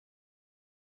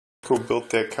Who built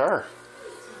that car?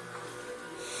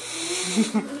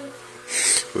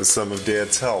 With some of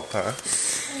Dad's help, huh?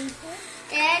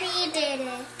 Daddy did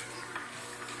it.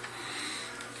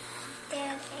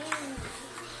 Dad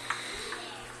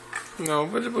and No,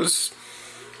 but it was...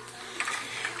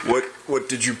 What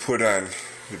did you put on?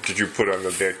 Did you put on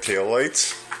the back tail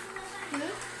lights?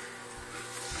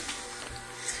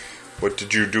 What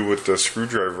did you do with the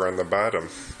screwdriver on the bottom?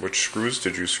 Which screws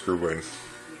did you screw in?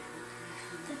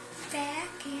 the back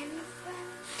and the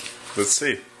front. Let's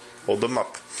see. Hold them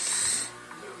up.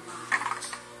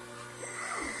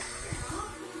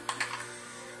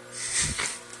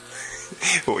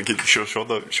 Well, we can show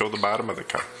the bottom of the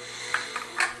car.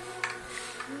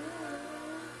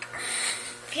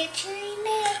 Picturing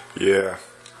it. Yeah,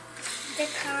 The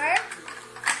car.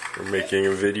 we're making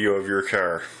a video of your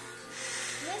car.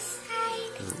 This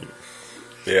side.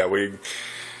 Yeah,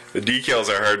 the decals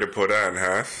are hard to put on,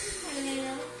 huh? I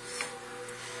know.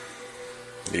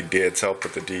 Need Dad's help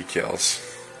with the decals.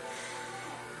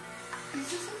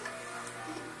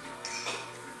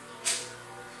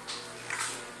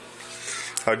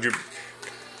 How did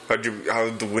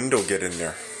the window get in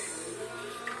there?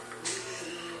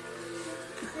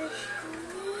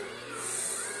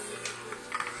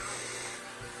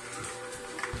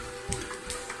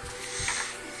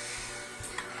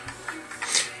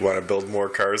 You want to build more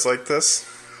cars like this?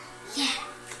 Yeah.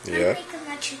 Yeah? Make a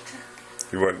monster truck.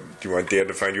 Do you want Dad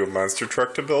to find you a monster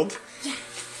truck to build? Yeah.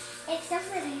 It's over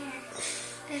there.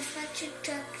 There's monster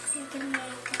trucks you can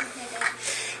make over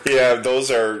there. Yeah, those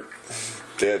are...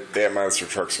 That monster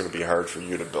truck's going to be hard for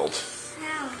you to build.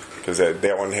 How? Because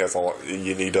that one has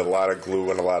you need a lot of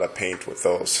glue and a lot of paint with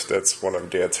those. That's one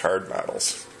of Dad's hard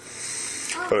models.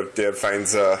 Oh. But if Dad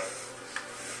finds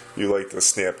you like the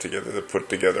snap together, the put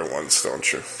together ones,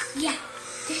 don't you? Yeah.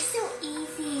 They're so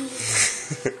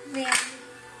easy. Really.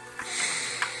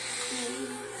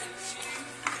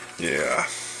 Yeah.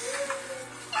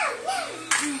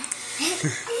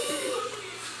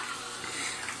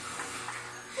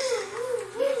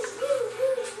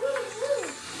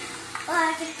 Well,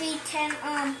 I could pretend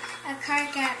a car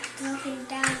got broken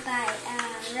down by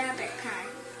a rubber car.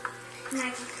 And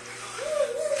I could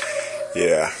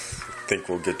Yeah. I think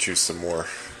we'll get you some more,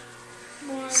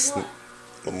 more a what?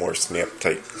 little more snap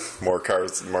type, more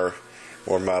cars, more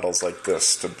models like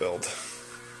this to build.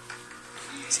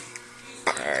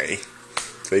 Bye.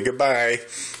 Say goodbye.